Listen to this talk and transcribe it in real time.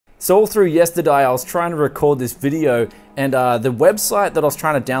So all through yesterday, I was trying to record this video, and the website that I was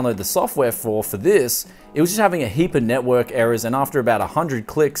trying to download the software for this, it was just having a heap of network errors, and after about 100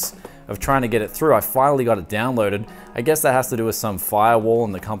 clicks of trying to get it through, I finally got it downloaded. I guess that has to do with some firewall,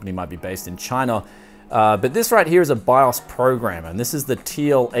 and the company might be based in China. But this right here is a BIOS programmer, and this is the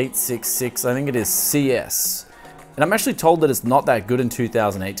TL866, I think it is CS. And I'm actually told that it's not that good in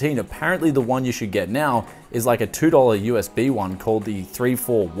 2018. Apparently the one you should get now is like a $2 USB one called the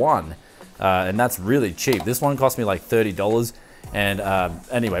 341. And that's really cheap. This one cost me like $30. And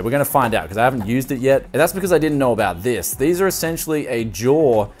anyway, we're gonna find out because I haven't used it yet. And that's because I didn't know about this. These are essentially a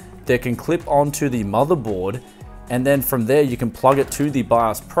jaw that can clip onto the motherboard. And then from there, you can plug it to the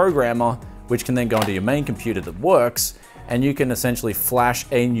BIOS programmer, which can then go into your main computer that works. And you can essentially flash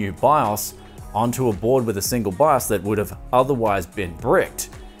a new BIOS onto a board with a single BIOS that would have otherwise been bricked.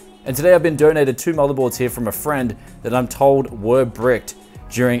 And today I've been donated 2 motherboards here from a friend that I'm told were bricked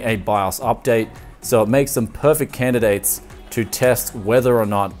during a BIOS update. So it makes them perfect candidates to test whether or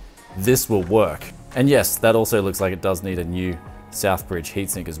not this will work. And yes, that also looks like it does need a new Southbridge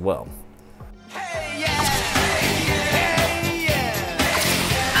heatsink as well.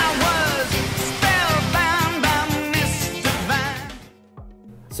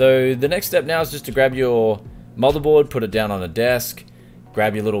 So the next step now is just to grab your motherboard, put it down on a desk,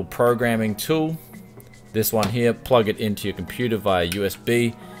 grab your little programming tool, this one here, plug it into your computer via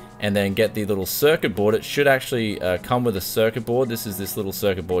USB, and then get the little circuit board. It should actually come with a circuit board. This is this little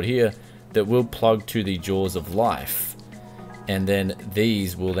circuit board here that will plug to the jaws of life. And then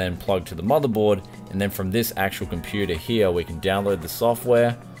these will then plug to the motherboard, and then from this actual computer here, we can download the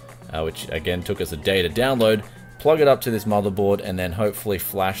software, which again took us a day to download, plug it up to this motherboard, and then hopefully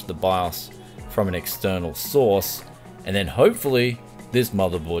flash the BIOS from an external source, and then hopefully this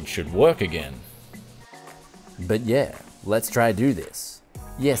motherboard should work again. But yeah, let's try to do this.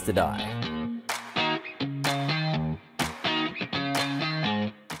 Yesterday.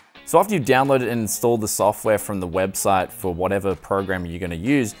 So after you've downloaded and installed the software from the website for whatever program you're going to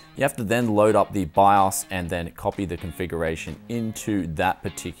use, you have to then load up the BIOS and then copy the configuration into that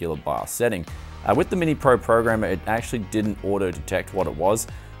particular BIOS setting. With the Mini Pro programmer, it actually didn't auto detect what it was,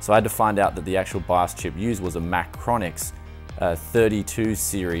 so I had to find out that the actual BIOS chip used was a Macronix 32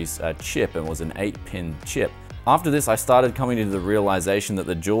 series chip, and was an 8-pin chip. After this, I started coming to the realization that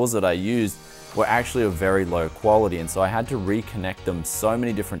the jaws that I used were actually of very low quality, and so I had to reconnect them so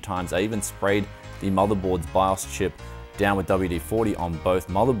many different times. I even sprayed the motherboard's BIOS chip down with WD-40 on both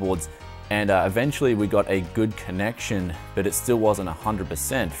motherboards, and eventually we got a good connection, but it still wasn't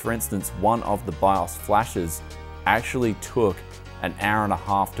 100%. For instance, one of the BIOS flashes actually took an hour and a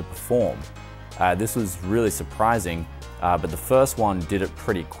half to perform. This was really surprising, but the first one did it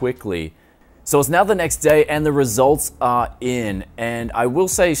pretty quickly. So it's now the next day and the results are in, and I will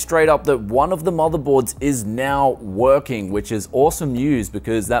say straight up that one of the motherboards is now working, which is awesome news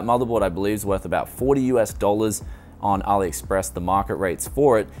because that motherboard I believe is worth about $40 US on AliExpress, the market rates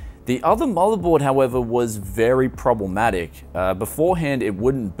for it. The other motherboard, however, was very problematic. Beforehand, it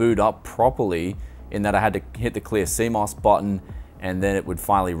wouldn't boot up properly in that I had to hit the clear CMOS button and then it would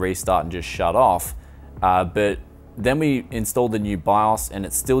finally restart and just shut off. But then we installed the new BIOS and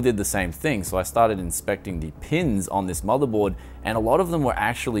it still did the same thing. So I started inspecting the pins on this motherboard and a lot of them were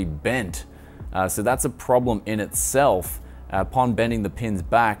actually bent. So that's a problem in itself. Upon bending the pins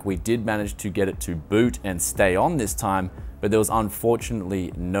back, we did manage to get it to boot and stay on this time, but there was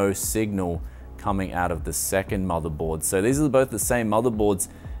unfortunately no signal coming out of the second motherboard. So these are both the same motherboards.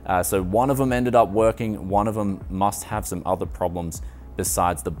 So one of them ended up working, one of them must have some other problems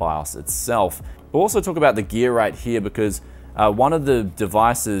besides the BIOS itself. We'll also talk about the gear right here because one of the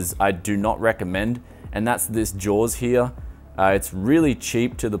devices I do not recommend, and that's this jaws here. It's really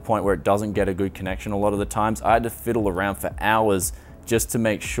cheap to the point where it doesn't get a good connection a lot of the times. I had to fiddle around for hours just to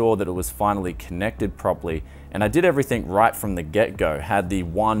make sure that it was finally connected properly. And I did everything right from the get-go. Had the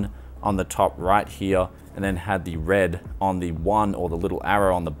one on the top right here, and then had the red on the one or the little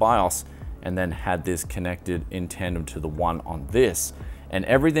arrow on the BIOS, and then had this connected in tandem to the one on this. And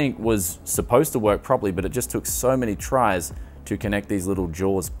everything was supposed to work properly, but it just took so many tries to connect these little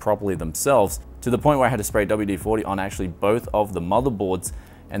jaws properly themselves, to the point where I had to spray WD-40 on actually both of the motherboards.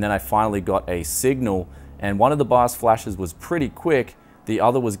 And then I finally got a signal, and one of the BIOS flashes was pretty quick. The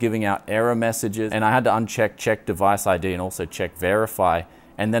other was giving out error messages, and I had to uncheck check device ID and also check verify.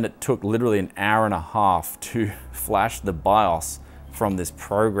 And then it took literally an hour and a half to flash the BIOS from this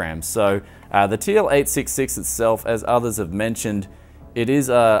program. So the TL866 itself, as others have mentioned, it is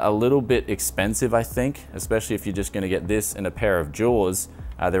a little bit expensive, I think, especially if you're just going to get this and a pair of jaws.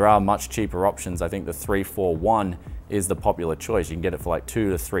 There are much cheaper options. I think the 341 is the popular choice. You can get it for like $2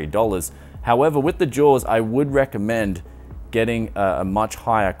 to $3. However, with the jaws, I would recommend getting a much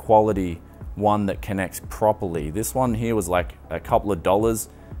higher quality one that connects properly. This one here was like a couple of dollars,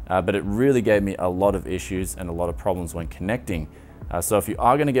 but it really gave me a lot of issues and a lot of problems when connecting. So if you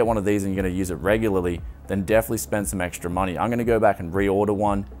are gonna get one of these and you're gonna use it regularly, then definitely spend some extra money. I'm gonna go back and reorder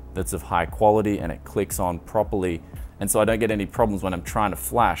one that's of high quality and it clicks on properly, and so I don't get any problems when I'm trying to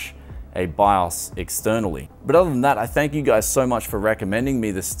flash a BIOS externally. But other than that, I thank you guys so much for recommending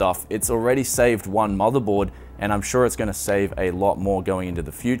me this stuff. It's already saved one motherboard, and I'm sure it's gonna save a lot more going into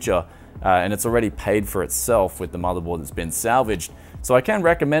the future. And it's already paid for itself with the motherboard that's been salvaged. So I can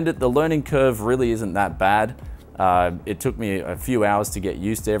recommend it. The learning curve really isn't that bad. It took me a few hours to get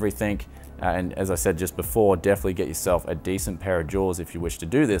used to everything. And as I said just before, definitely get yourself a decent pair of jaws if you wish to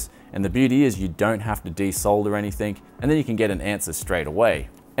do this. And the beauty is you don't have to desolder anything, and then you can get an answer straight away.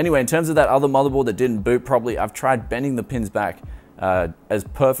 Anyway, in terms of that other motherboard that didn't boot properly, I've tried bending the pins back as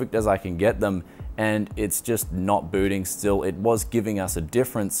perfect as I can get them, and it's just not booting still. It was giving us a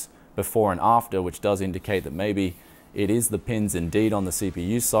difference before and after, which does indicate that maybe it is the pins indeed on the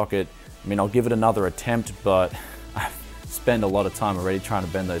CPU socket. I mean, I'll give it another attempt, but I've spent a lot of time already trying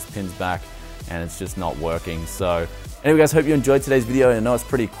to bend those pins back and it's just not working. So anyway guys, hope you enjoyed today's video. I know it's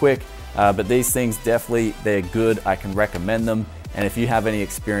pretty quick, but these things definitely, they're good. I can recommend them. And if you have any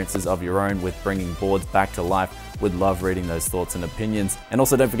experiences of your own with bringing boards back to life, would love reading those thoughts and opinions. And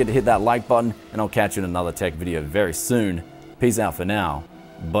also don't forget to hit that like button, and I'll catch you in another tech video very soon. Peace out for now.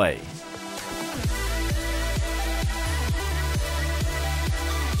 Bye.